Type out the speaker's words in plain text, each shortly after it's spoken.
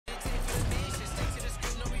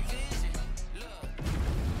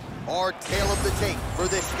our tale of the tape for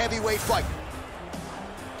this heavyweight fight.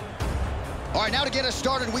 All right, now to get us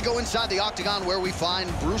started, we go inside the octagon where we find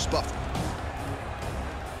Bruce Buffer.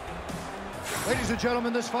 Ladies and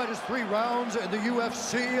gentlemen, this fight is 3 rounds in the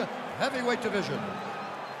UFC heavyweight division.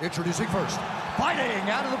 Introducing first, fighting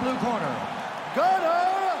out of the blue corner,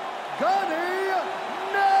 Gunnar Nelson!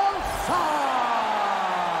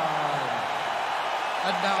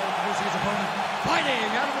 And now introducing his opponent, fighting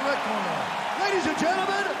out of the red corner, ladies and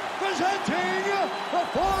gentlemen, presenting the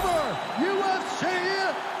former UFC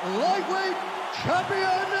lightweight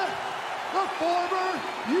champion, the former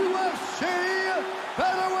UFC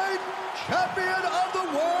featherweight champion of the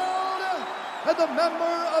world, and the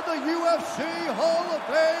member of the UFC Hall of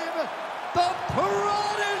Fame, the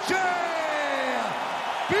Prodigy,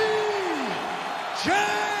 Jay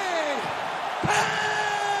Dee!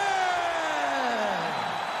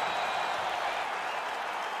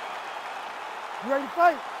 You ready to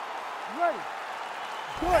fight? You ready?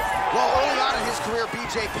 Good. Well, early on in his career,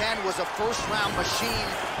 BJ Penn was a first-round machine.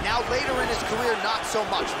 Now, later in his career, not so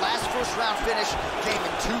much. Last first-round finish came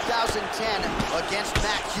in 2010 against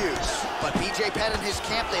Matt Hughes. But BJ Penn and his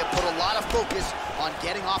camp, they have put a lot of focus on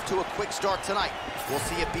getting off to a quick start tonight. We'll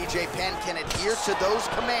see if BJ Penn can adhere to those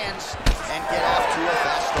commands and get off to a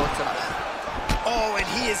fast start tonight. Oh, and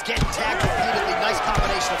he is getting tagged repeatedly. Nice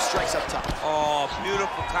combination of strikes up top. Oh,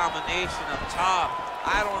 beautiful combination up top.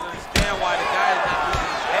 I don't understand why the guy is not moving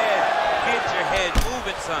his head. Get your head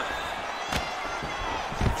moving, son.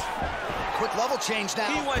 Quick level change now.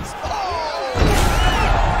 He went... Oh! What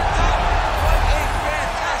a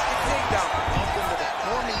fantastic takedown. Welcome to the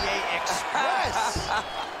Cormier Express.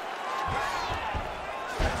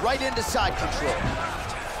 Right into side control.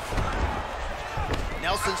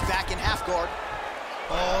 Nelson's back in half guard.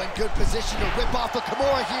 Oh, in good position to rip off a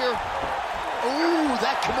Kimura here. Ooh,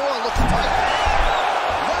 that Kimura looks tight.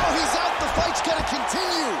 Wow, he's out. The fight's gonna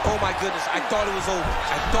continue. Oh my goodness, I thought it was over.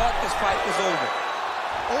 I thought this fight was over.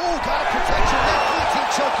 Oh, gotta protect your neck.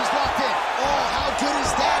 Guillotine choke is locked in. Oh, how good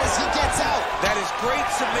is that as he gets out? That is great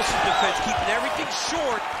submission defense, keeping everything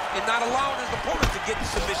short and not allowing his opponent to get the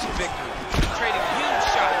submission victory. He's trading huge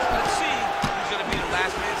shots. Let's see who's gonna be the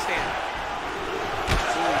last man standing.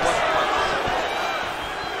 Ooh, what a punch.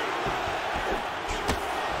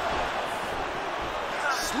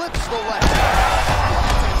 Slips the left.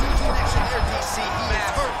 That's a huge connection there, DC. He is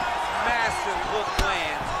hurt. Massive hook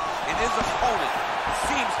lands, and his opponent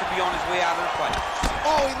seems to be on his way out of the fight.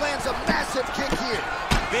 Oh, he lands a massive kick here.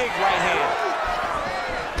 Big right hand.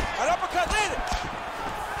 An uppercut landed.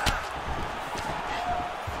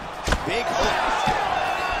 Big hook.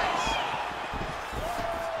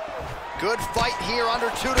 Good fight here, under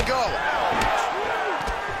 2 to go.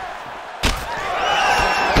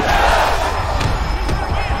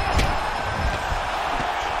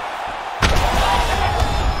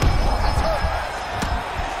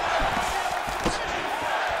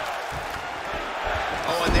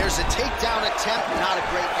 A takedown attempt, not a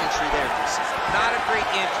great entry there, DC. Not a great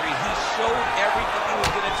entry. He showed everything he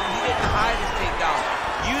was going to do. He didn't hide his takedown.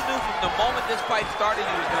 You knew from the moment this fight started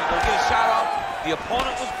he was going to go get a shot off. The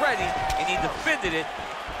opponent was ready, and he defended it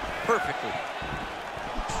perfectly.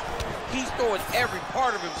 He's throwing every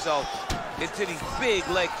part of himself into these big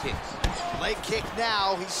leg kicks. Leg kick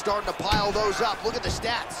now. He's starting to pile those up. Look at the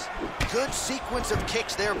stats. Good sequence of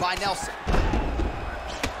kicks there by Nelson.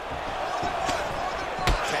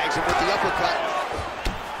 Tags him with the uppercut.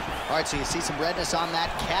 All right, so you see some redness on that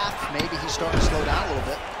calf. Maybe he's starting to slow down a little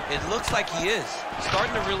bit. It looks like he is.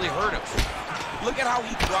 Starting to really hurt him. Look at how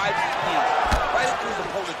he drives his knee right into his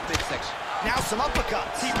opponent's midsection. Now some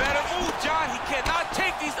uppercuts. He better move, John. He cannot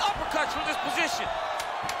take these uppercuts from this position.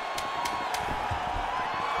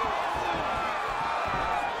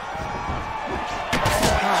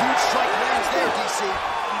 Huge strike lands there, DC.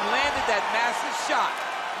 He landed that massive shot.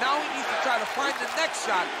 Now he needs to try to find the next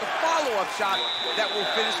shot, the follow-up shot that will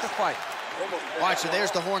finish the fight. All right, so there's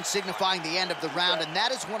the horn signifying the end of the round, and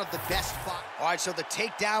that is one of the best fights. All right, so the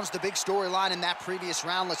takedown's the big storyline in that previous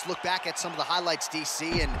round. Let's look back at some of the highlights,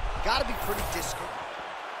 DC, and gotta be pretty discreet.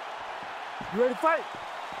 You ready to fight?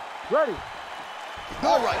 Ready.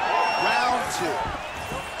 All right, round 2.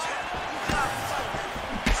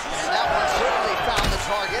 And that one certainly found the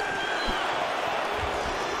target.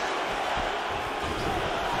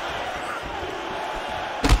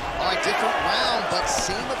 All right, different round, but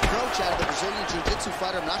same approach out of the Brazilian Jiu-Jitsu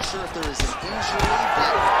fighter. I'm not sure if there is an injury,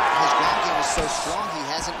 but his ground game is so strong, he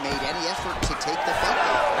hasn't made any effort to take the fight.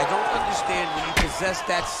 I don't understand when you possess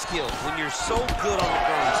that skill, when you're so good on the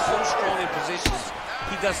ground, so strong in positions.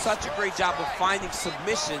 He does such a great job of finding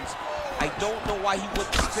submissions. I don't know why he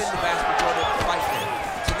wouldn't spend the vast majority of the fight there.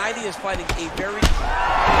 Tonight he is fighting a very...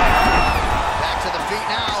 Back to the feet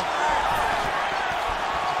now.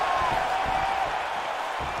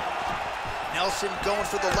 Nelson going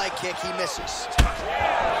for the leg kick, he misses. Strike lands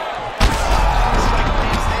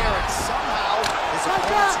there, and somehow his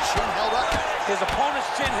opponent's chin held up. His opponent's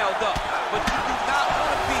chin held up, but you do not want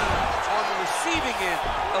to be on the receiving end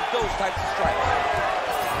of those types of strikes.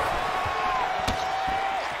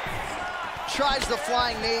 Tries the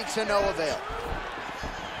flying knee to no avail.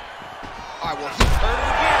 All right, well, he hurt it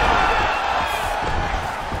again.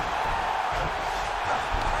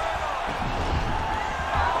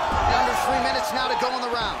 Under 3 minutes now to go in the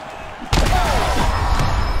round.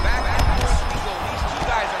 Back and forth we go. These two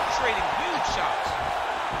guys are trading huge shots.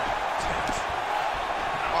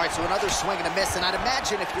 All right, so another swing and a miss, and I'd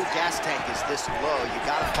imagine if your gas tank is this low, you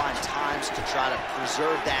gotta find times to try to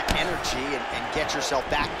preserve that energy and get yourself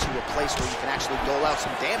back to a place where you can actually dole out some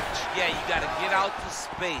damage. Yeah, you gotta get out to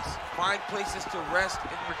space, find places to rest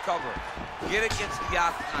and recover. Get against the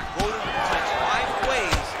octagon, go to the clinch, find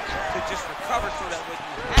ways to just recover so that when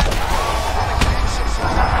you have it.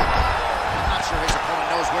 I'm not sure his opponent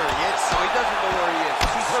knows where he is. No, he doesn't know where he is.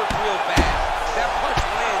 He's hurt real bad. That punch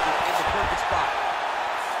landed in the perfect spot.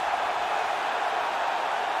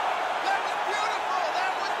 That was beautiful!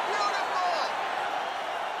 That was beautiful!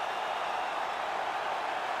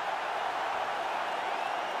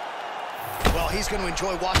 Well, he's going to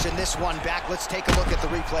enjoy watching this one back. Let's take a look at the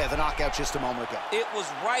replay of the knockout just a moment ago. It was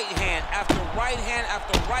right hand after right hand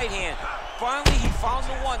after right hand. Finally, he found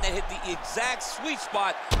the one that hit the exact sweet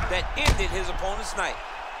spot that ended his opponent's night.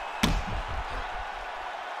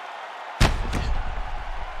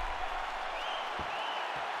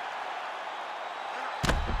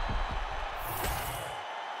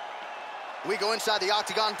 We go inside the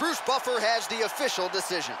octagon. Bruce Buffer has the official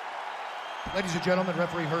decision. Ladies and gentlemen,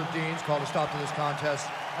 referee Herb Dean's called a stop to this contest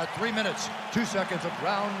at 3 minutes, 2 seconds of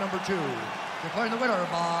round number 2. Declaring the winner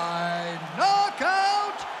by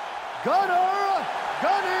knockout, Gunnar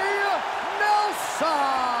Nelson.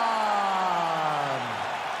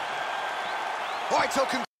 All right, so